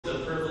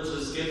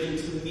given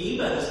to me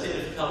by the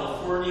state of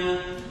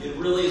California, it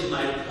really is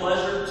my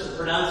pleasure to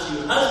pronounce you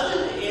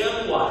husband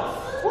and wife.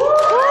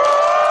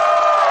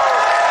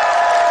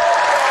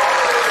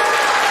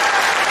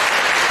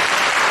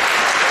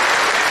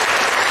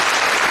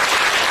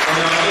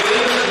 Now, it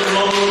is the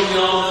moment we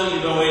all know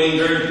you've been waiting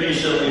very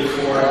patiently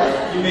for.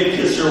 You may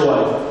kiss your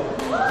wife.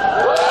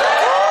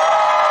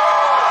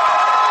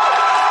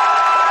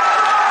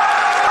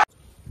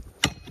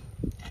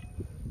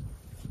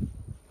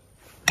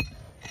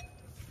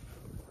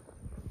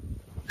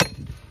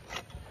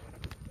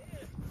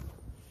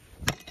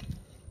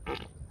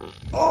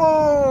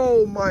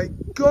 Oh my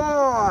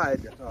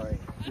God! Sorry.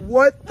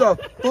 What the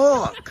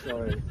fuck?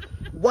 Sorry.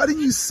 Why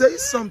didn't you say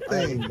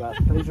something?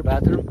 Where's your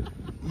bathroom?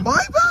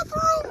 My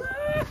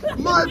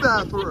bathroom? My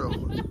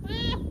bathroom.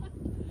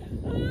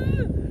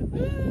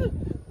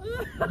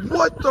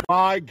 What the?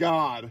 My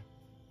God.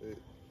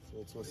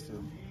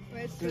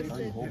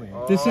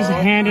 This is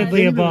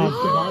handedly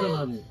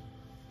above.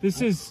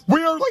 This is.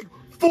 We are like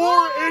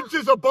 4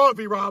 inches above,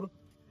 Erobb.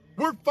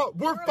 We're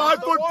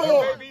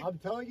 5'4". I'm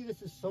telling you,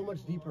 this is so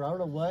much deeper. I don't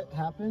know what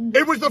happened.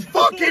 It was the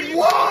fucking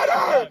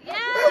water! Yeah.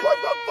 It was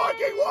the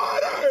fucking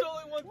water! There's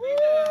only one thing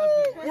that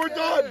happened. We're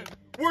done.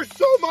 We're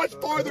so much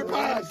farther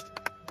past.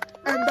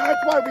 And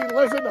that's why we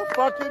listen to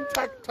fucking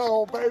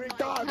Tectone, baby.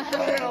 God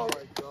damn. Oh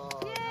my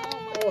God.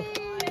 Yay.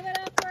 Give it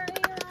up for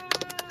Erobb.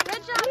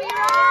 Good job,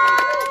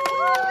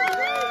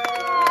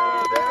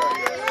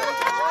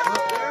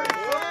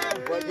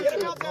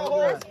 Erobb.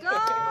 Let's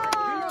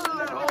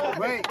go.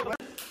 Wait.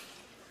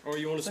 Oh,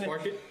 you want to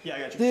spark it? Yeah, I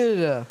got you.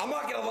 Dude, I'm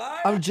not gonna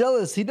lie. I'm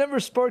jealous. He never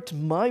sparked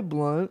my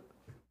blunt.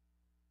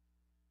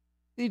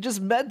 He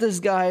just met this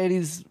guy and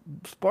he's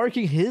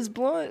sparking his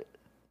blunt.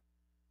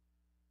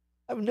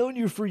 I've known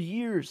you for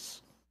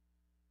years.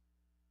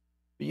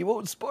 But you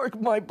won't spark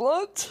my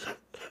blunt?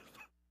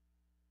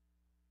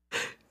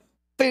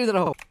 Fade it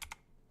home.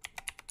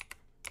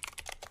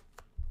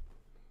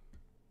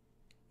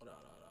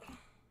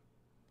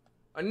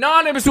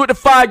 Anonymous with the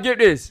 5 get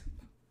this.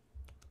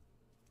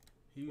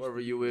 Whoever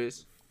you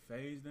is.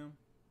 Phase them.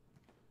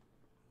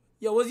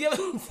 Yo, what's your? I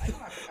ain't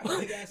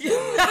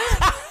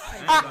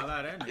gonna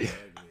lie, that nigga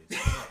ugly.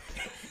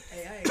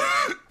 Hey,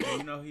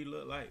 you know he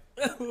look like.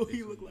 Who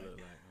he look like?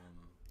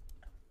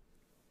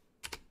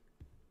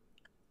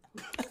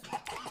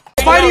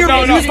 Hey, he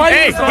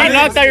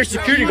knocked out your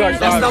security guard.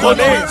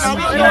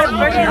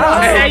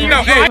 Hey, you know,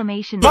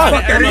 Exclamation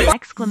mark, double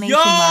exclamation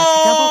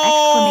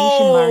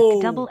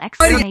mark, double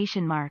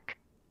exclamation mark.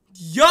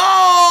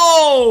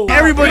 Yo!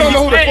 Everybody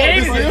know who the fuck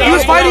this is. He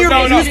was fighting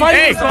your. He was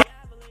fighting.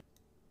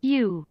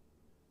 You.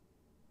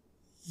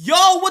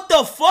 Yo, what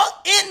the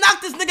fuck? It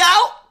knocked this nigga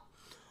out?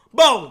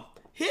 Bro,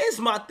 here's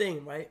my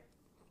thing, right?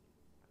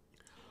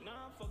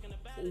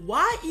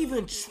 Why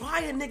even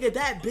try a nigga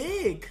that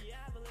big?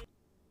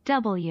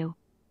 W.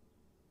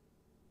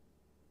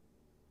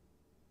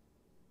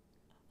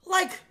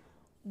 Like,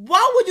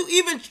 why would you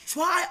even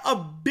try a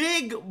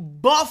big,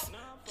 buff,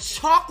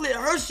 chocolate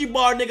Hershey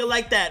bar nigga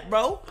like that,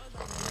 bro?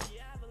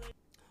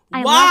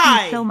 I Why?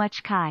 love you so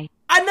much, Kai.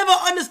 I never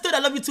understood. I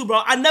love you too,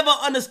 bro. I never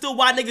understood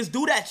why niggas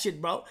do that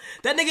shit, bro.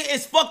 That nigga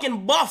is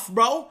fucking buff,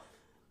 bro.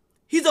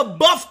 He's a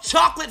buff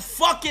chocolate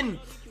fucking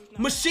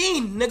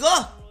machine,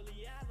 nigga.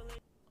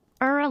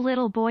 A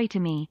little boy to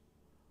me.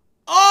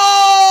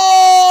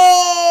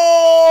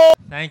 Oh!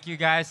 Thank you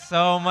guys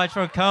so much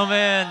for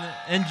coming.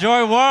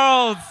 Enjoy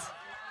Worlds.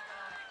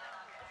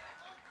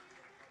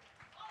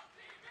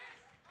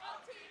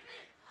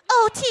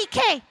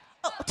 OTK.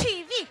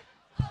 OTV.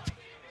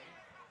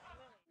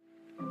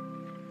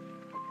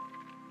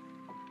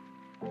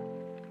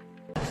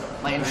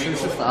 My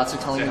intrusive thoughts are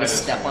telling me to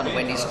step on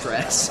Wendy's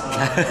dress.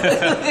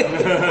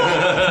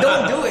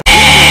 Don't do it.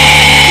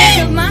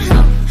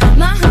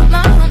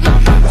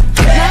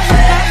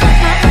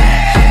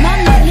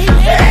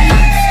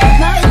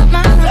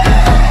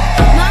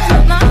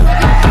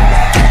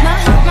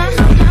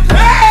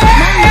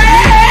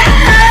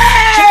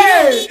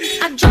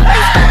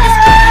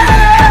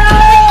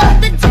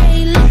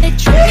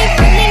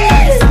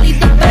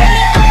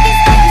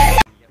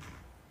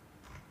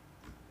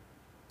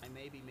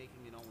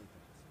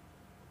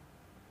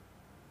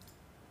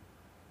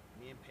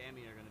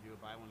 Pammy are going to do a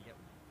buy one, get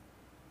one.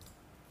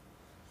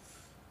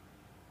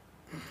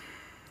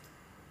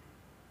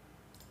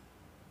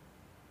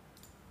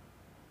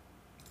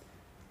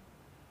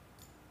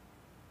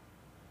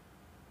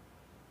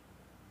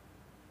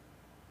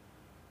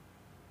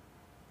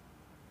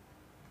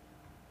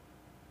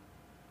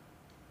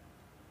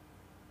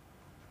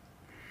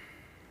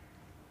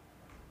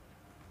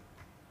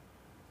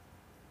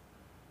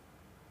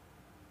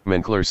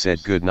 Menkler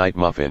said good night,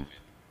 Muffin.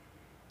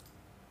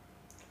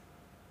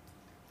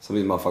 Some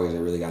of these motherfuckers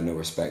that really got no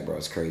respect, bro.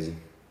 It's crazy.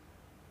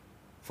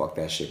 Fuck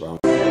that shit, bro.